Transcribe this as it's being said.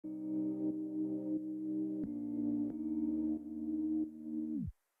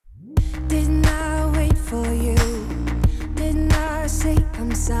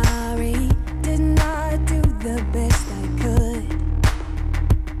sorry, did not do the best I could.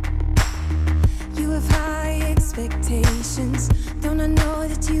 You have high expectations, don't I know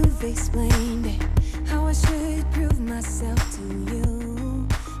that you've explained it, how I should prove myself to you,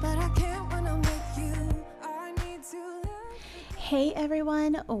 but I can't when I'm with you. I need to love. Hey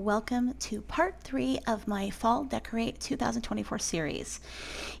everyone, welcome to part 3 of my Fall Decorate 2024 series.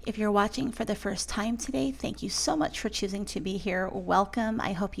 If you're watching for the first time today, thank you so much for choosing to be here. Welcome.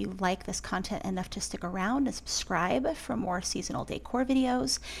 I hope you like this content enough to stick around and subscribe for more seasonal decor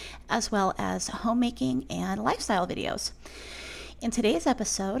videos, as well as homemaking and lifestyle videos. In today's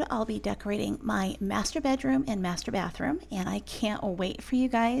episode, I'll be decorating my master bedroom and master bathroom, and I can't wait for you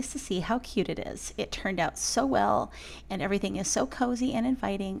guys to see how cute it is. It turned out so well, and everything is so cozy and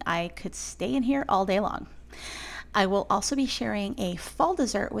inviting. I could stay in here all day long. I will also be sharing a fall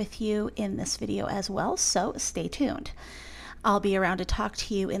dessert with you in this video as well, so stay tuned. I'll be around to talk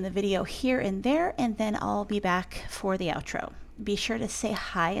to you in the video here and there, and then I'll be back for the outro. Be sure to say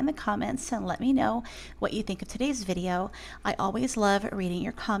hi in the comments and let me know what you think of today's video. I always love reading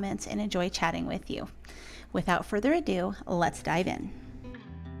your comments and enjoy chatting with you. Without further ado, let's dive in.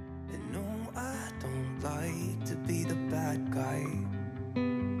 No, I don't like to be the bad guy.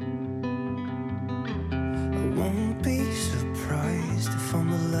 I won't be surprised if I'm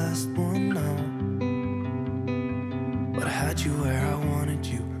the last one out. But I had you where I wanted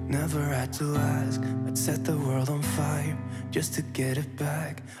you, never had to ask. I'd set the world on fire just to get it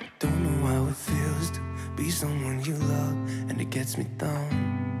back. I don't know how it feels to be someone you love, and it gets me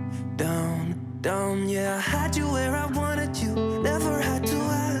down, down, down. Yeah, I had you where I wanted you, never had to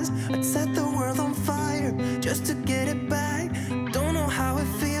ask. I'd set the world on fire just to get it back. I don't know how it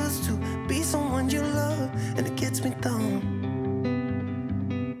feels to be someone you love, and it gets me down.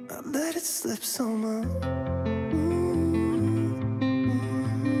 I let it slip somehow.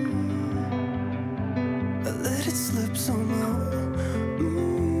 Let it slip somehow.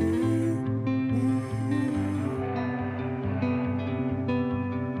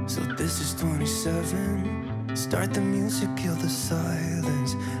 So this is 27. Start the music, kill the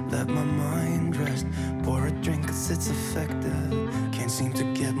silence. Let my mind rest. Pour a drink cause it's effective. Can't seem to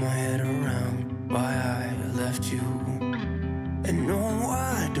get my head around why I left you. And no,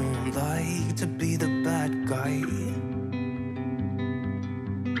 I don't like to be the bad guy.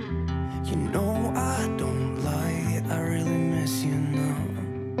 You know I don't lie, I really miss you now.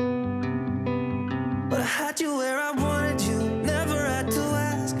 But I had you where I wanted you, never had to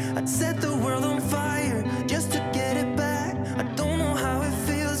ask. I'd set the world on fire just to get it back. I don't know how it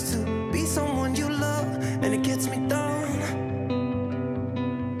feels to be someone you love, and it gets me down.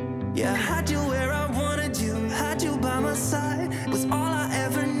 Yeah, I had you where I wanted you, had you by my side. It was all I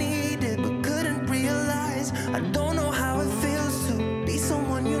ever needed, but couldn't realize. I don't know how it feels to be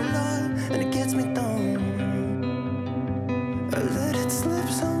someone you love, and it gets me down. I let it slip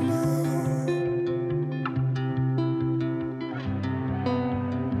somehow.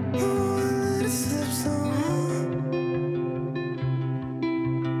 Oh, I let it slip somehow.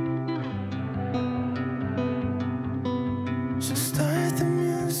 So start the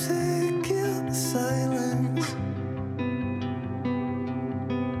music, kill the silence.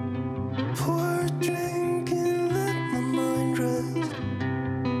 Pour a drink and let my mind rest.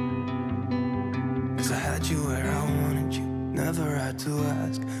 Cause I had you where I wanted you, never had to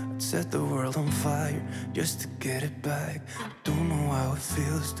ask. I'd set the world on fire just to get it back. Don't know how it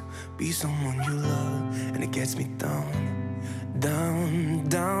feels to be someone you love, and it gets me down, down,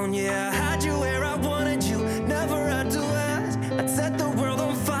 down. Yeah, I had you where I wanted you, never had to ask. I'd set the world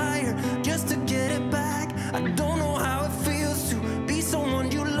on fire just to get it back. I don't know how it feels to be someone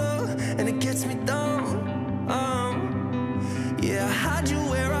you love, and it gets me down. Yeah, I had you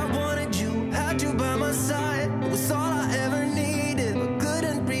where I wanted you, had you by my side. It was all I ever needed, but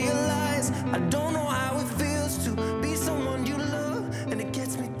couldn't realize. I don't know how it feels to be someone you love, and it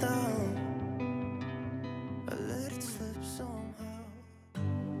gets me down. I let it slip somehow.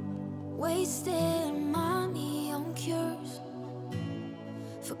 Wasted money on cures,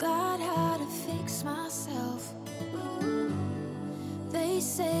 forgot how to fix myself. They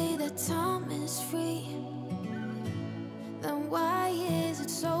say that time is free, then why is it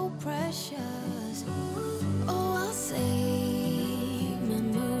so precious? Oh, I'll say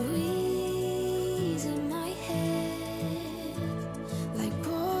memories in my head, like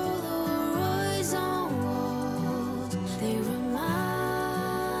Polaroids on walls. They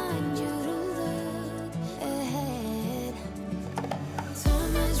remind you to look ahead.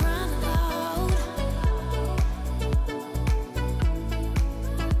 Time is running out.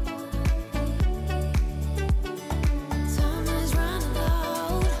 Time is running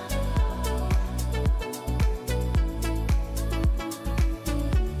out.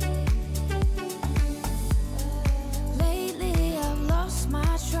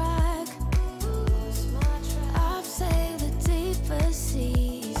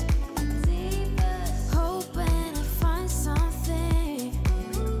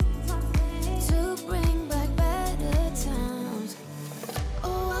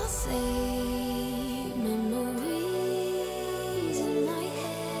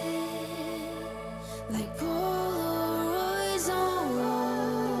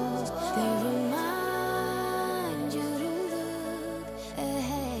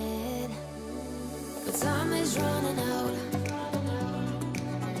 is running out.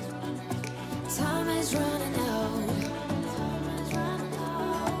 Time is running out. Time is running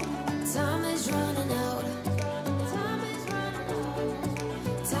out. Time is running out.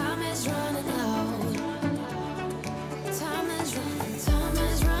 Time is running out. Time is running. Time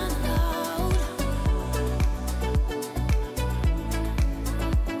is running out.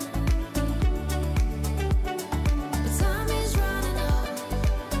 Time is running out.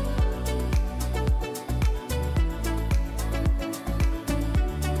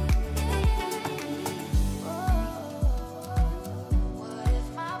 What if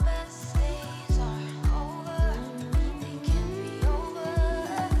my best days are over? They can't be over.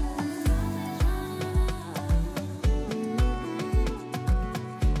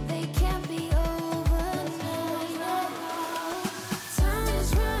 They can't be over now. Time is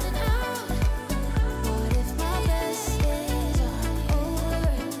running out. What if my best days are over?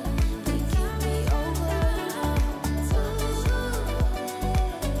 They can't be over now. Time is running out.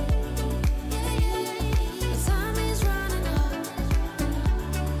 Time is running out.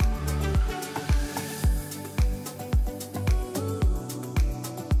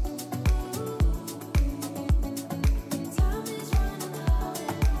 Time is running out.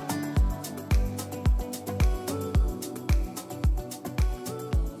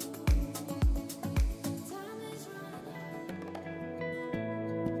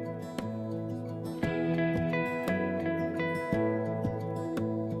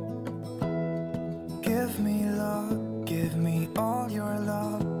 Give me love, give me all your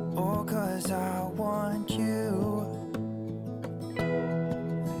love. Oh, 'cause I want you.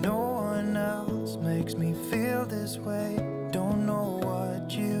 No one else makes me feel this way. Don't know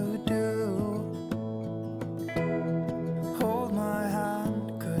what you do. Hold my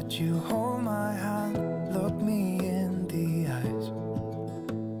hand, could you hold my hand? Look me in the eyes.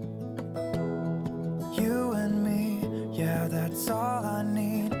 You and me, yeah, that's all I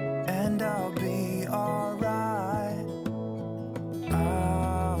need. And I'll be alright.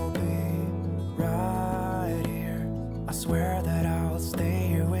 I'll be right here. I swear that I'll stay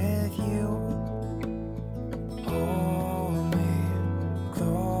here with you. Hold me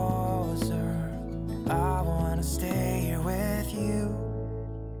closer. I wanna stay here with you.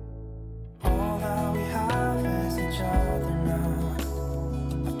 All that we have is each other now.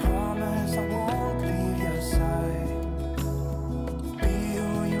 I promise I won't leave your side. Be who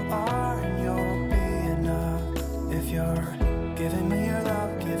you are and you'll be enough. If you're giving me your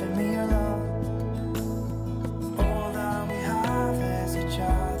love, giving me your love. All that we have is each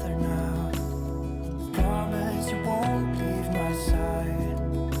other now. Promise you won't leave my side.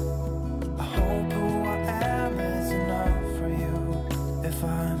 I hope who I am is enough for you. If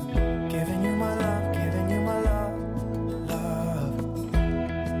I'm giving you my love, giving you my love, love.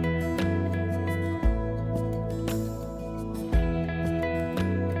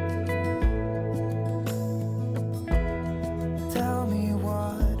 Tell me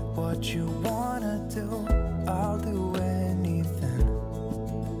what you wanna do. I'll do anything.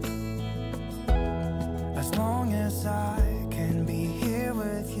 As long as I can be here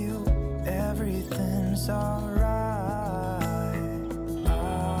with you, everything's alright.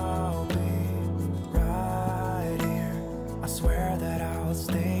 I'll be right here. I swear that I'll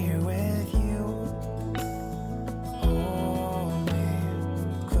stay here with you. Hold me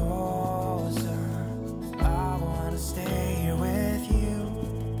closer. I wanna stay here with you.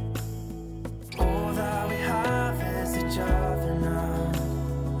 All that we have is each other now.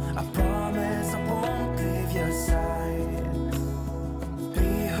 I promise I won't leave your side. Be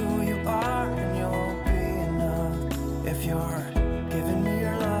who you are and you'll be enough. If you're giving me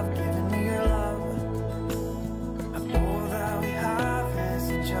your love, giving me your love. All that we have is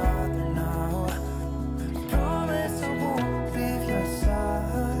each other now. I promise I won't leave your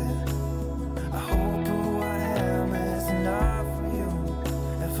side. I hope who I am is enough for you.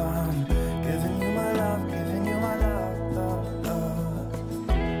 If I'm giving you my love, giving you my love, love, love.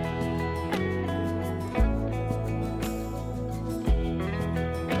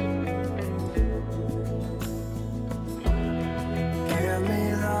 Give me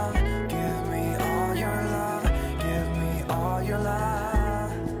love, give me all your love, give me all your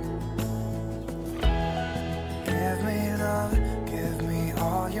love. Give me love, give me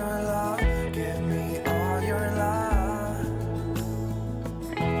all your love, give me all your love.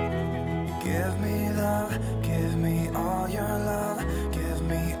 Give me love, give me all your love, give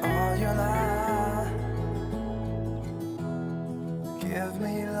me all your love. Give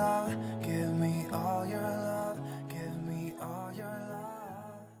me love, give me all your love, give me all your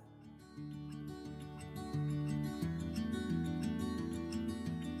love.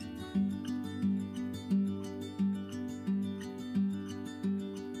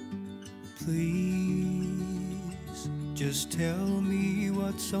 please just tell me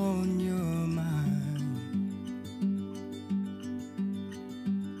what's on your mind.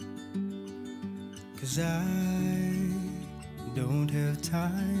 'Cause I don't have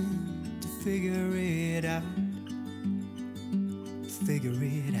time to figure it out. Figure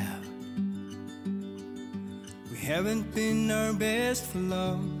it out. We haven't been our best for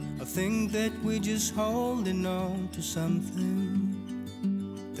long. I think that we're just holding on to something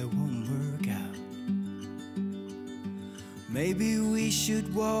that won't work out. Maybe we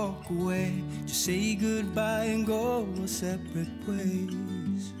should walk away, just say goodbye and go our separate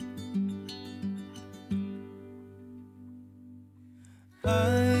ways.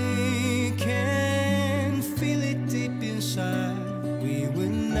 I can feel it deep inside. We will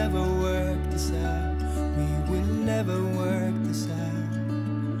never work this out. We will never work this out.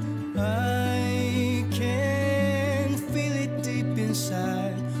 I can feel it deep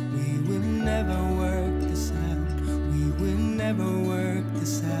inside. We will never work this out. We will never work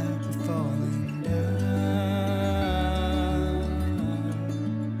this out. We're falling down.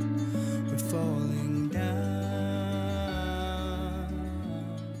 We're falling down.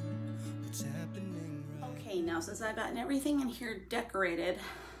 What's happening right? Okay, now since I've gotten everything in here decorated,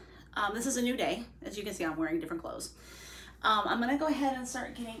 this is a new day. As you can see, I'm wearing different clothes. I'm gonna go ahead and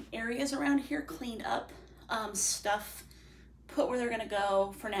start getting areas around here cleaned up, stuff put where they're gonna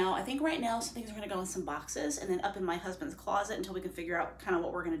go for now. I think right now some things are gonna go in some boxes and then up in my husband's closet until we can figure out kind of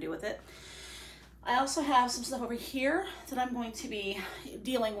what we're gonna do with it. I also have some stuff over here that I'm going to be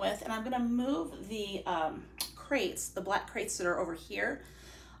dealing with, and I'm gonna move the crates, the black crates that are over here.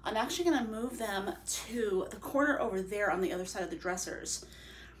 I'm actually gonna move them to the corner over there on the other side of the dressers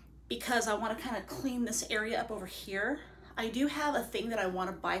because I wanna kind of clean this area up over here. I do have a thing that I want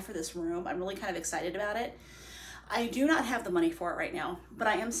to buy for this room. I'm really kind of excited about it. I do not have the money for it right now, but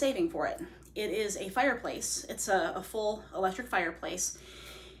I am saving for it. It is a fireplace. It's a full electric fireplace.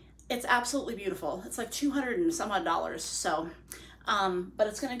 It's absolutely beautiful. It's like $200 and some odd. So, but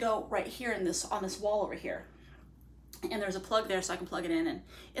it's going to go right here in this, on this wall over here. And there's a plug there so I can plug it in, and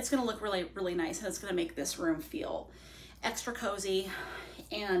it's going to look really, really nice. And it's going to make this room feel extra cozy.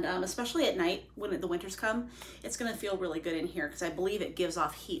 And especially at night when the winters come, it's gonna feel really good in here because I believe it gives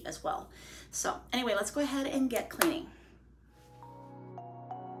off heat as well. So anyway, let's go ahead and get cleaning.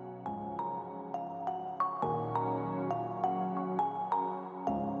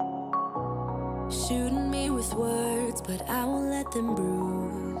 Shooting me with words, but I won't let them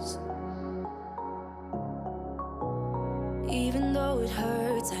bruise. Even though it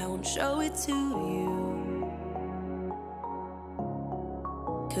hurts, I won't show it to you.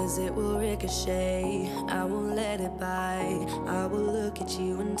 'Cause it will ricochet, I won't let it bite. I will look at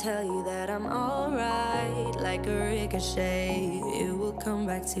you and tell you that I'm alright. Like a ricochet, it will come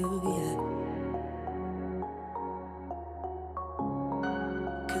back to you.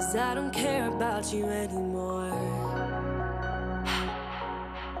 'Cause I don't care about you anymore.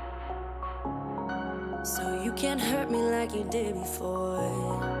 So you can't hurt me like you did before.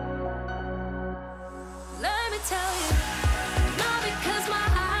 Let me tell you, not because my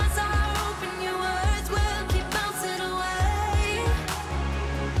eyes are open, your words will keep bouncing away.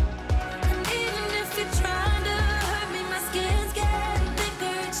 And even if you're trying to hurt me, my skin's getting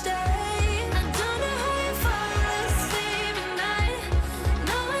thicker each day. I don't know how you fall asleep at night,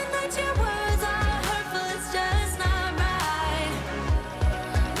 knowing that your words are hurtful, it's just not right.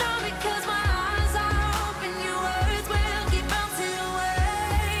 Not because my eyes are open, your words will keep bouncing away.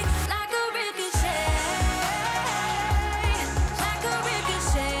 Like a ricochet, like a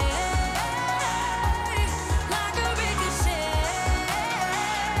ricochet, like a ricochet,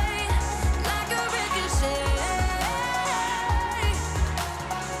 like a ricochet.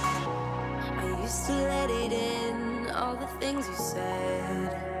 I used to let it in, all the things you said.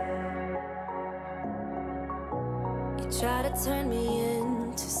 You try to turn me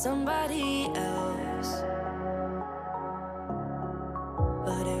into somebody else,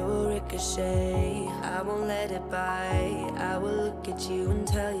 but it will ricochet. I won't let it bite. I will look at you and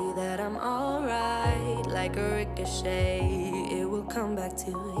tell you that I'm alright. Like a ricochet, it will come back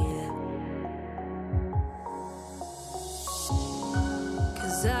to you.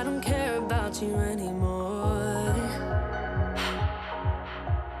 'Cause I don't care about you anymore.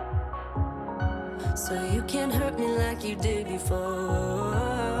 So you can't hurt me like you did before.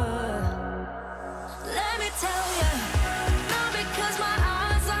 Let me tell you, not because my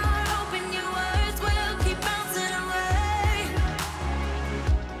eyes are open, your words will keep bouncing away.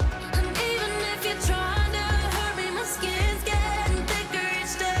 And even if you're trying to hurt me, my skin's getting thicker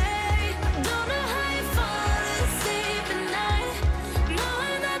each day. Don't know how you fall asleep at night,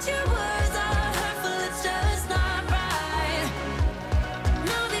 knowing that your words are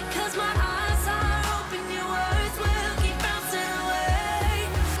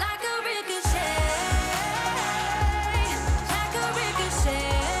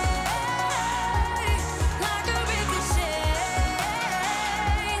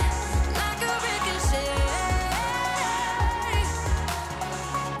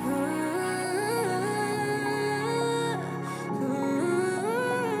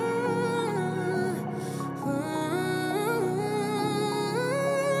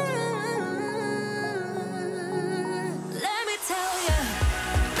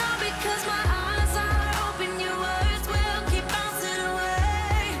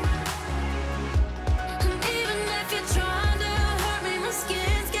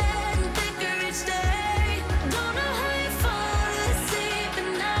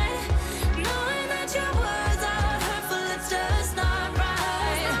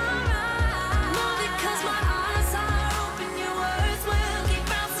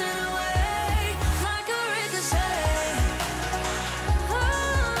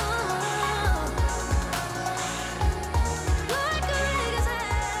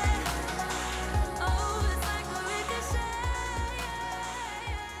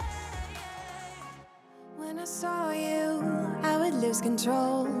I saw you, I would lose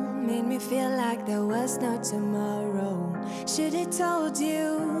control. Made me feel like there was no tomorrow. Should've told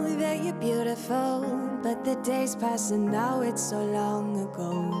you that you're beautiful, but the days pass and now it's so long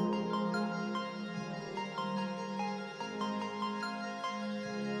ago.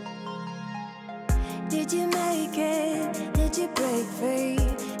 Did you make it? Did you break free?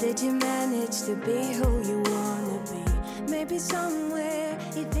 Did you manage to be who you wanna be? Maybe somewhere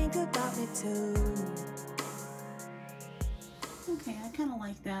you think about me too. Okay, I kind of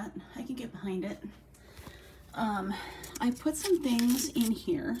like that. I can get behind it. I put some things in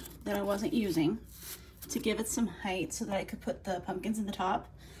here that I wasn't using to give it some height so that I could put the pumpkins in the top.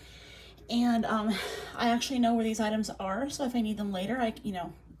 And I actually know where these items are, so if I need them later,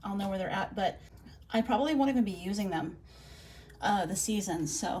 I'll know where they're at, but I probably won't even be using them this season.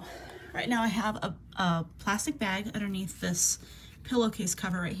 So right now I have a plastic bag underneath this pillowcase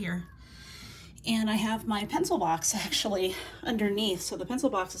cover right here. And I have my pencil box actually underneath. So the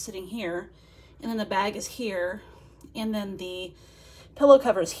pencil box is sitting here, and then the bag is here, and then the pillow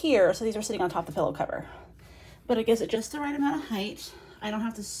cover is here. So these are sitting on top of the pillow cover. But it gives it just the right amount of height. I don't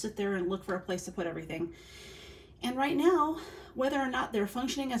have to sit there and look for a place to put everything. And right now, whether or not they're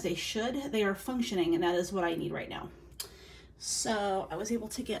functioning as they should, they are functioning, and that is what I need right now. So I was able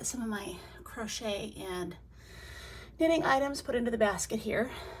to get some of my crochet and knitting items put into the basket here.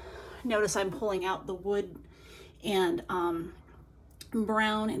 Notice I'm pulling out the wood and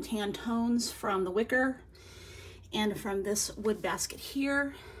brown and tan tones from the wicker and from this wood basket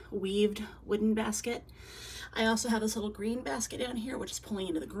here, weaved wooden basket. I also have this little green basket down here, which is pulling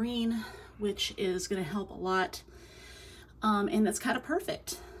into the green, which is going to help a lot. And that's kind of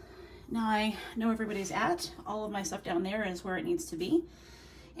perfect. Now I know everybody's at. All of my stuff down there is where it needs to be.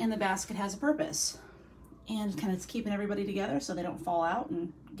 And the basket has a purpose. And kind of keeping everybody together so they don't fall out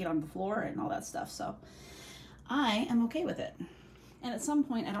and get on the floor and all that stuff. So I am okay with it. And at some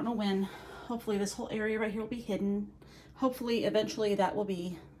point, I don't know when, hopefully this whole area right here will be hidden. Hopefully, eventually that will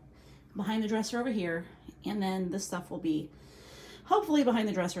be behind the dresser over here. And then this stuff will be hopefully behind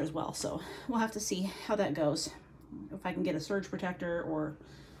the dresser as well. So we'll have to see how that goes. If I can get a surge protector or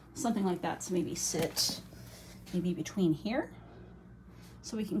something like that to maybe sit maybe between here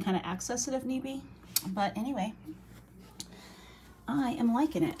so we can kind of access it if need be. But anyway, I am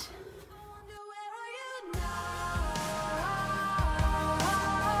liking it.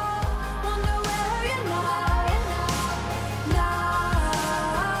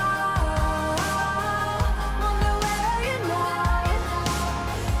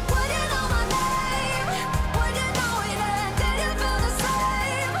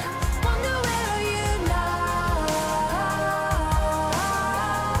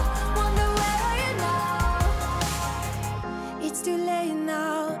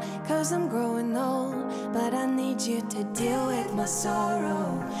 I'm growing old, but I need you to deal with my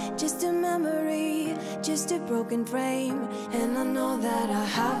sorrow. Just a memory, just a broken frame, and I know that I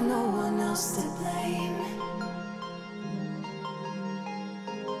have no one else to blame.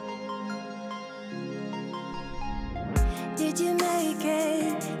 Did you make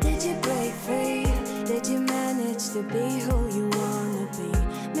it? Did you break free? Did you manage to be who you wanna be?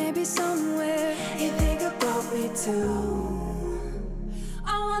 Maybe somewhere you think about me too.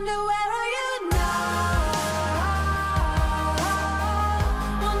 I wonder where are you now?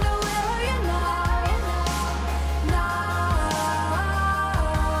 Wonder where are you now?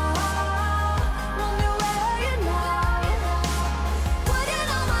 Wonder where are you now? Would you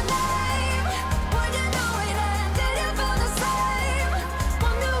know my name? Would you know it and did you feel the same?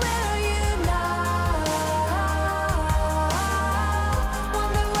 Wonder where are you now?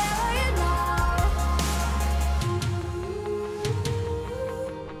 Wonder where are you now?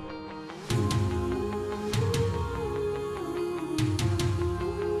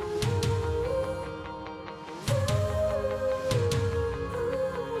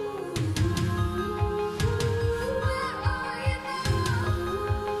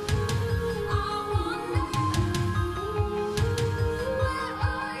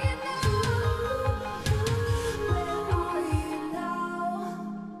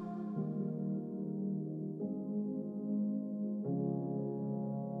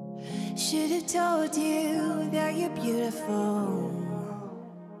 Should have told you that you're beautiful.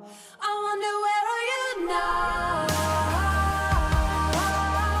 I wonder where are you now?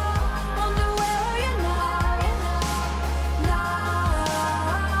 Wonder where are you now?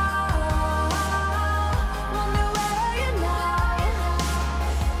 Wonder where are you now?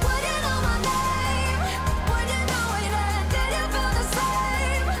 Would you know my name? Would you know it and did you feel the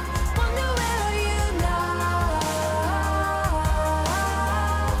same? Wonder where are you now?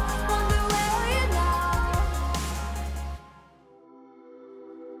 Wonder where are you now?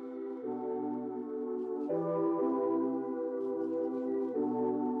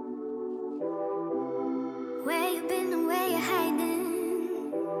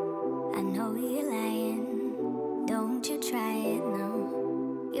 I know you're lying. Don't you try it,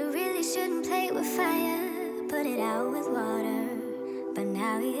 no. You really shouldn't play with fire. Put it out with water. But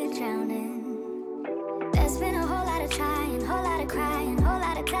now you're drowning. There's been a whole lot of trying, whole lot of crying, whole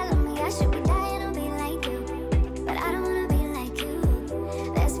lot of telling me I should be dying or be like you. But I don't wanna be like you.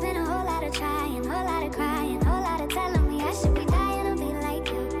 There's been a whole lot of trying, whole lot of crying, whole lot of telling me I should be dying or be like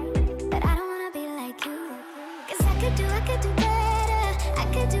you. But I don't wanna be like you. 'Cause I could do better. I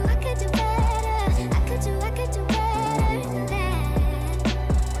could do better. I could do better than that.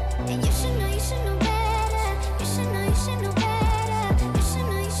 And you should know better. You should know better. You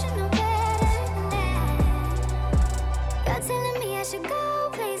should know better than that. You're telling me I should go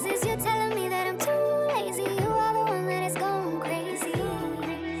places. You're telling me that I'm too lazy. You are the one that is going crazy.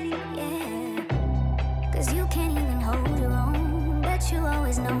 Yeah. 'Cause you can't even hold your own. But you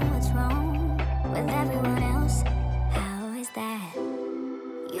always know what's wrong with everyone else. How is that?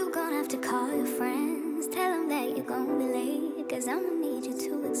 You gonna have to call your friends. Tell them that you're gonna be late. 'Cause I'ma need you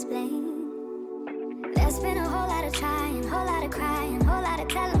to explain. There's been a whole lot of trying, whole lot of crying, whole lot of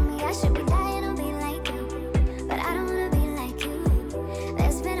telling me I should be dying or be like you. But I don't wanna be like you.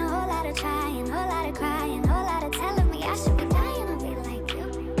 There's been a whole lot of trying, whole lot of crying, whole lot of telling me I should be dying or be like you.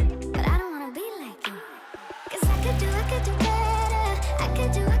 But I don't wanna be like you. 'Cause I could do better. I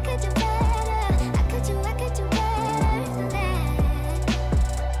could do better. I could do better than that.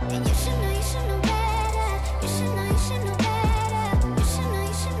 And you should know better. You should know better. You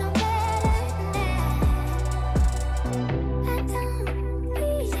should know better than that. I don't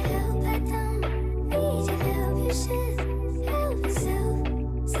need your help. I don't need your help. You should help yourself.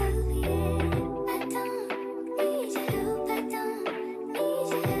 So yeah. I don't need your help. I don't need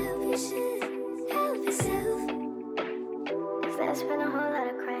your help. You should help yourself. 'Cause there's been a whole lot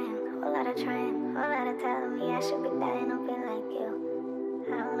of crying, whole lot of trying, whole lot of telling me I should be dying or be like you. I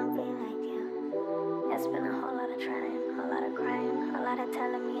don't wanna be like you. There's been a whole lot of trying, whole lot of crying, whole lot of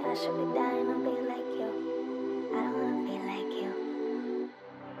telling me I should be dying or be like you. I don't wanna be like you.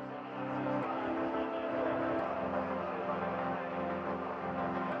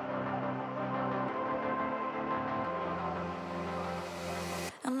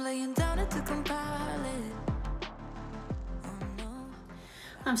 I'm laying down it to compile it.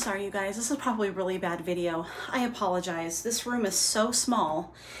 I'm sorry, you guys. This is probably a really bad video. I apologize. This room is so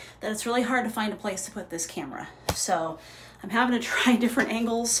small that it's really hard to find a place to put this camera. So I'm having to try different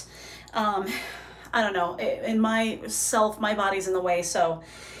angles. I don't know. In myself, my body's in the way, so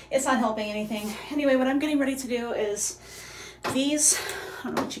it's not helping anything. Anyway, what I'm getting ready to do is these, I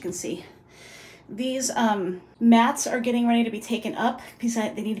don't know what you can see. These mats are getting ready to be taken up because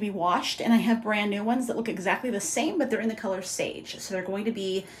they need to be washed, and I have brand new ones that look exactly the same, but they're in the color sage. So they're going to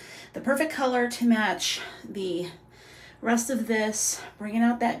be the perfect color to match the rest of this, bringing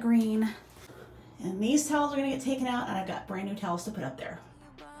out that green. And these towels are gonna get taken out, and I've got brand new towels to put up there.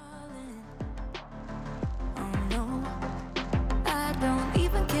 I don't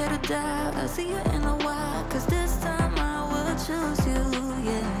even care to die. I'll see you in a while, 'cause this time I will choose you,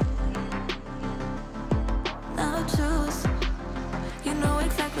 yeah. I'll choose. You know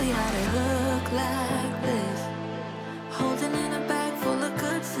exactly how to look like this. Holding in a bag full of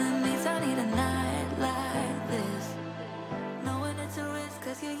goods and needs. I need a night like this. Knowing it's a risk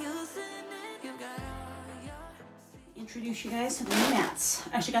 'cause you're using it. You got all your... Introduce you guys to the new mats.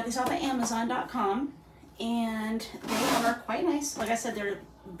 I actually got these off of Amazon.com, and they are quite nice. Like I said, they're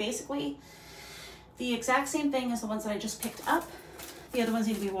basically the exact same thing as the ones that I just picked up. The other ones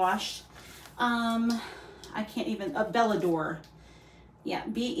need to be washed. I can't even, Bellador. Yeah,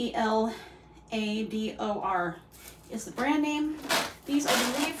 Bellador is the brand name. These, I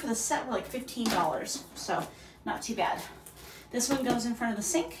believe, for the set were like $15, so not too bad. This one goes in front of the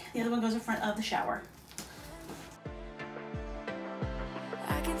sink. The other one goes in front of the shower.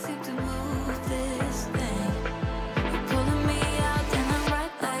 I can seem to move this thing. You're pulling me out and I'm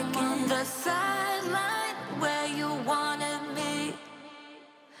right back on the sideline where you wanted me.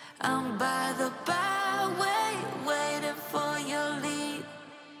 I'm by the byway waiting for your lead.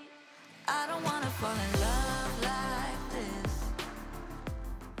 I don't wanna fall in love like this.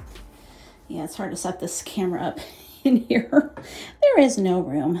 Yeah, it's hard to set this camera up in here. There is no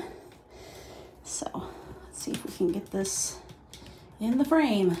room. So let's see if we can get this in the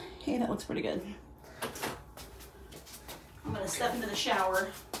frame. Hey, that looks pretty good. I'm gonna step into the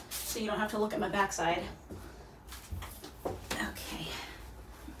shower so you don't have to look at my backside. Okay.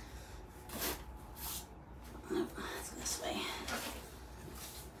 Oh, let's go this way.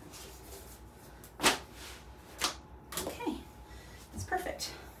 Okay, that's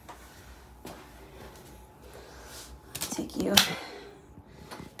perfect. Take you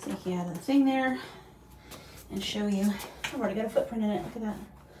to take you out of the thing there and show you. I've already got a footprint in it. Look at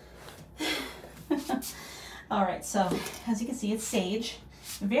that. All right, so as you can see, it's sage.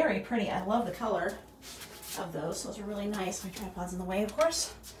 Very pretty. I love the color of those. Those are really nice. My tripod's in the way, of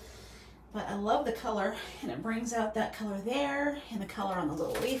course. But I love the color, and it brings out that color there and the color on the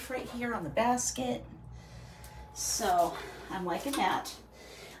little leaf right here on the basket. So I'm liking that.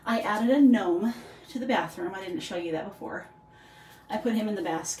 I added a gnome to the bathroom. I didn't show you that before. I put him in the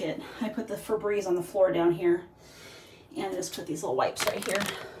basket. I put the Febreze on the floor down here, and just put these little wipes right here,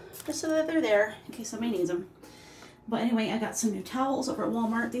 just so that they're there in case somebody needs them. But anyway, I got some new towels over at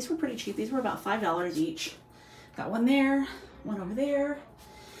Walmart. These were pretty cheap. These were about $5 each. Got one there, one over there.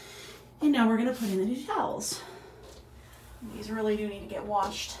 And now we're gonna put in the new towels. These really do need to get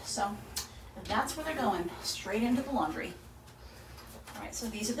washed, so that's where they're going, straight into the laundry. All right, so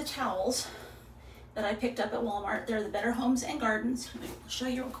these are the towels that I picked up at Walmart. They're the Better Homes and Gardens. Let me show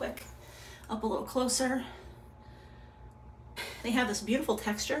you real quick, up a little closer. They have this beautiful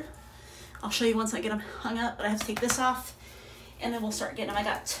texture. I'll show you once I get them hung up, but I have to take this off, and then we'll start getting them. I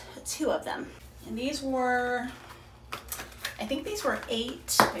got 2 of them, and these were, I think these were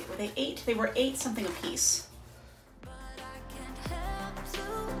 8. Wait, were they 8? They were 8 something a piece. But I can't help to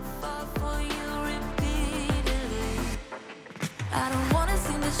fall for you repeatedly. I don't wanna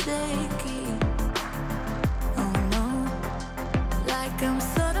seem to shaky. Oh no, like I'm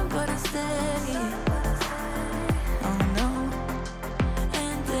sudden but I'm steady. Oh no,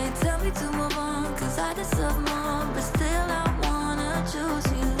 and they tell me to move on 'cause I deserve more, but still I wanna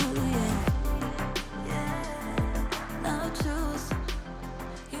choose you.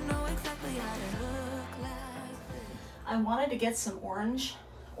 I wanted to get some orange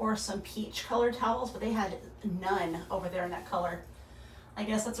or some peach colored towels, but they had none over there in that color. I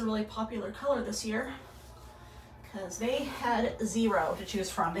guess that's a really popular color this year because they had 0 to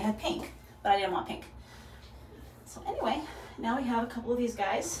choose from. They had pink, but I didn't want pink. So anyway, now we have a couple of these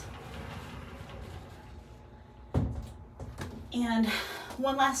guys. And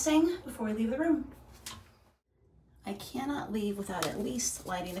one last thing before we leave the room. I cannot leave without at least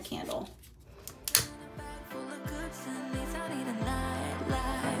lighting a candle.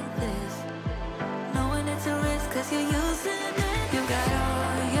 Cause you're using it, you got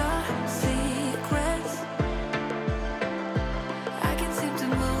all your secrets. I can't seem to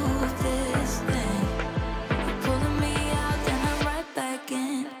move this thing. You're pulling me out, then I'm right back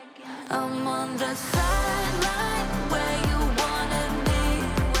in. I'm on the sideline where you wanted me.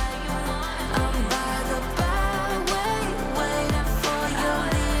 I'm by the byway, waiting for your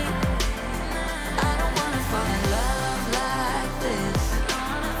lead. I don't wanna fall in love like this,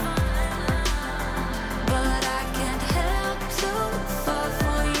 but I can't help to fall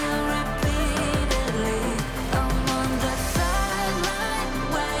for you repeatedly. I'm on the sideline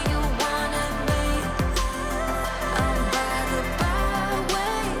where you wanted me. I'm by the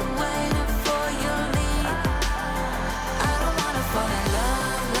byway, waiting for your lead. I don't wanna fall in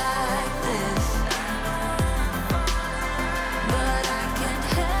love like this, but I can't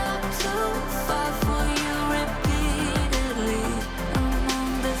help to fall for you repeatedly. I'm on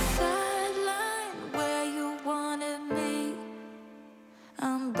the sideline where you wanted me.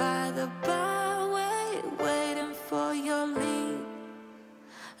 I'm by the byway, waiting for your lead.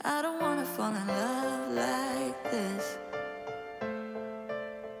 I don't wanna fall in love like this,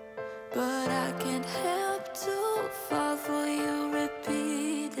 but I can't help to fall for you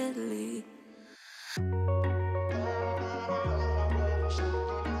repeatedly.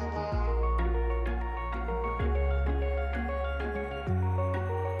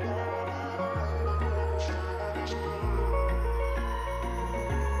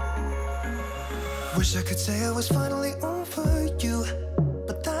 Wish I could say I was finally over you,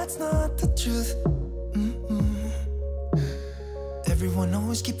 but that's not the truth. Everyone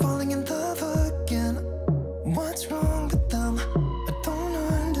always keep falling in love again. What's wrong with them? I don't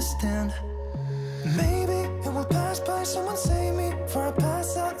understand. Maybe it will pass by, someone save me. Before I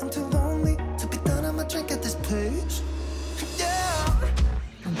pass out, I'm too lonely to be done. I'ma drink at this page. Yeah.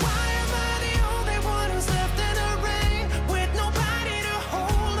 Why am I the only one who's left in the rain with nobody to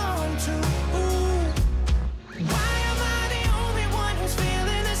hold on to? Why am I the only one who's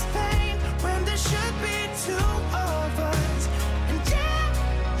feeling this pain when there should be 2 of us? And yeah,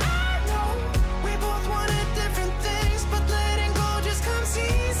 I know we both wanted different things, but letting go just comes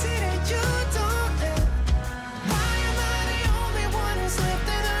easy and you don't let. Why am I the only one who's left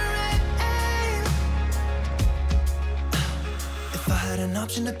in the rain? If I had an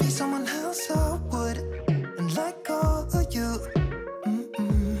option to be someone else, I would, and let go of you.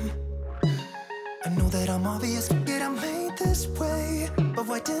 I know that I'm obvious, forget I'm made this way, but but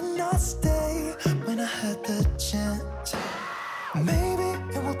why didn't I stay when I had the chance? Maybe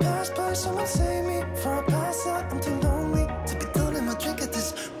it will pass by, someone save me for a pass out. I'm too lonely to be done in my drink at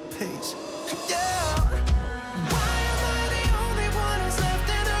this pace. Yeah. Why am I the only one who's left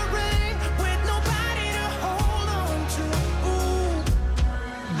in the rain with nobody to hold on to? Ooh.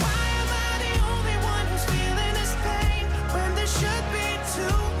 Why am I the only one who's feeling this pain when there should be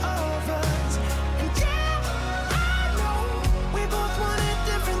two of us? And yeah, I know we both wanted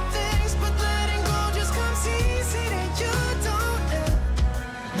different things, but letting go just comes easy to you, don't it?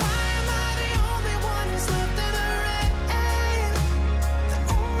 Why am I the only one who's left in the rain? The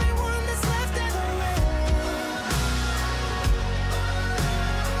only one that's left in the rain.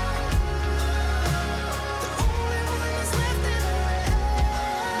 The only one that's left in the rain.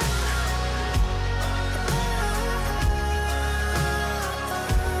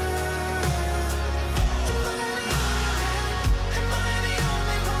 Am I the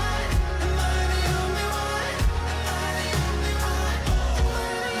only one? Am I the only one? Am I the only one?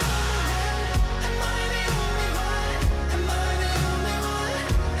 Am I the only one? Am I the only one?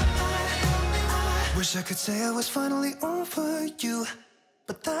 Am I the only one? Wish I could say I was finally over you,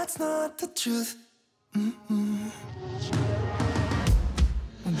 but that's not the truth. Why am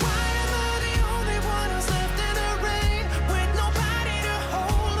I the only one who's left in the rain with nobody to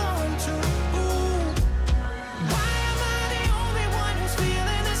hold on to? Ooh. Why am I the only one who's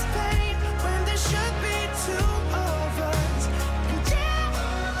feeling this pain when there should be two of us? And yeah,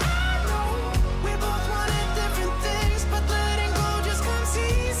 I know we both wanted different things, but letting go just comes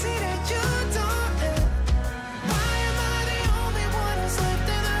easy to you, don't it? Why am I the only one who's left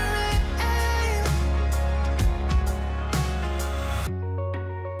in the rain?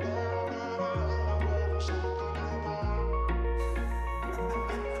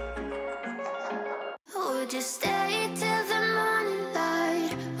 Would you stay till the morning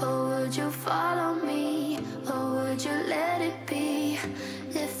light, or would you follow me, or would you let it be?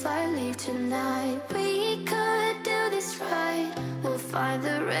 If I leave tonight, we could do this right. We'll find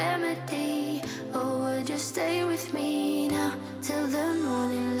the remedy. Or would you stay with me now till the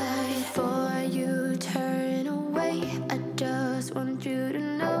morning light? Before you turn away, I just want you to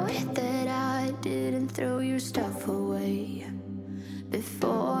know that I didn't throw your stuff away.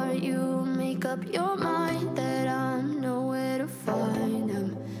 Before you make up your mind that I'm nowhere to find,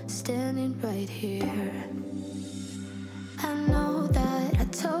 I'm standing right here. I know that I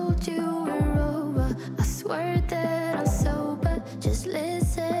told you we're over, I swear that I'm sober. Just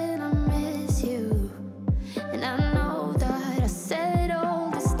listen, I miss you. And I know that I said all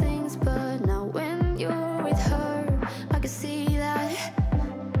these things, but now when you're with her, I can see that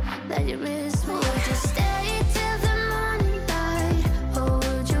you miss me. Would you stay till the morning light, or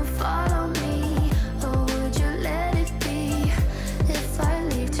would you follow me, or would you let it be? If I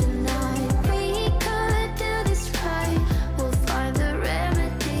leave tonight, we could do this right. We'll find the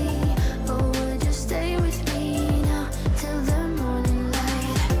remedy. Or would you stay with me now till the morning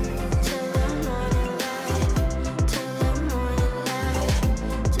light? Till the morning light. Till the morning light.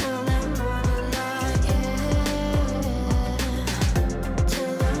 Till the morning light, yeah.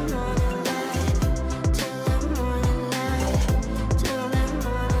 Till the morning light. Till the morning light. Till the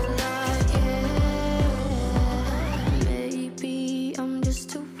morning light, yeah. Maybe I'm just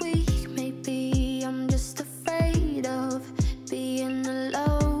too weak. Maybe I'm just afraid of being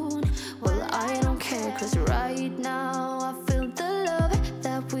alone. Well, I don't care, 'cause right now I feel the love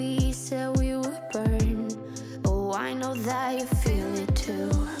that we said we would burn. Oh, I know that you feel it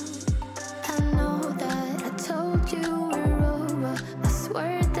too. I know that I told you we're over, I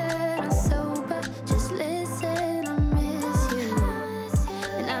swear that I'm sober. Just listen, I miss you.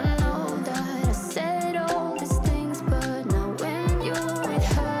 And I know that I said all these things, but now when you're with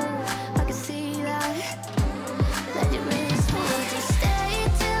her, I can see that you miss me. Would you stay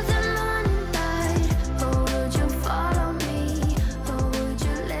till the morning light, or would you follow me, or would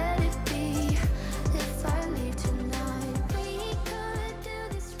you let it be? If I leave tonight, we could do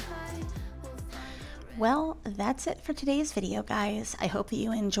this right. Well, that's it for today's video, guys. I hope that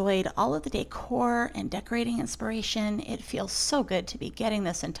you enjoyed all of the decor and decorating inspiration. It feels so good to be getting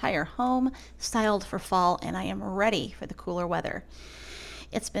this entire home styled for fall, and I am ready for the cooler weather.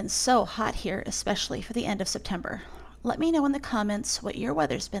 It's been so hot here, especially for the end of September. Let me know in the comments what your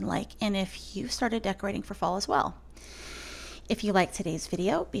weather's been like and if you've started decorating for fall as well. If you liked today's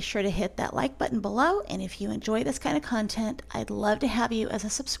video, be sure to hit that like button below, and if you enjoy this kind of content, I'd love to have you as a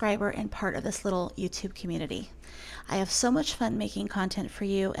subscriber and part of this little YouTube community. I have so much fun making content for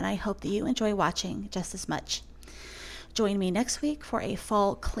you, and I hope that you enjoy watching just as much. Join me next week for a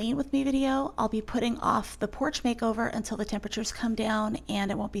fall clean with me video. I'll be putting off the porch makeover until the temperatures come down and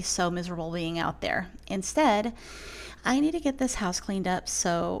it won't be so miserable being out there. Instead, I need to get this house cleaned up,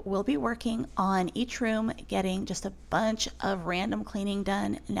 so we'll be working on each room, getting just a bunch of random cleaning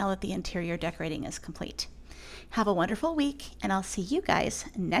done now that the interior decorating is complete. Have a wonderful week, and I'll see you guys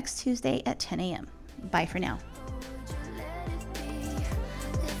next Tuesday at 10 a.m. Bye for now.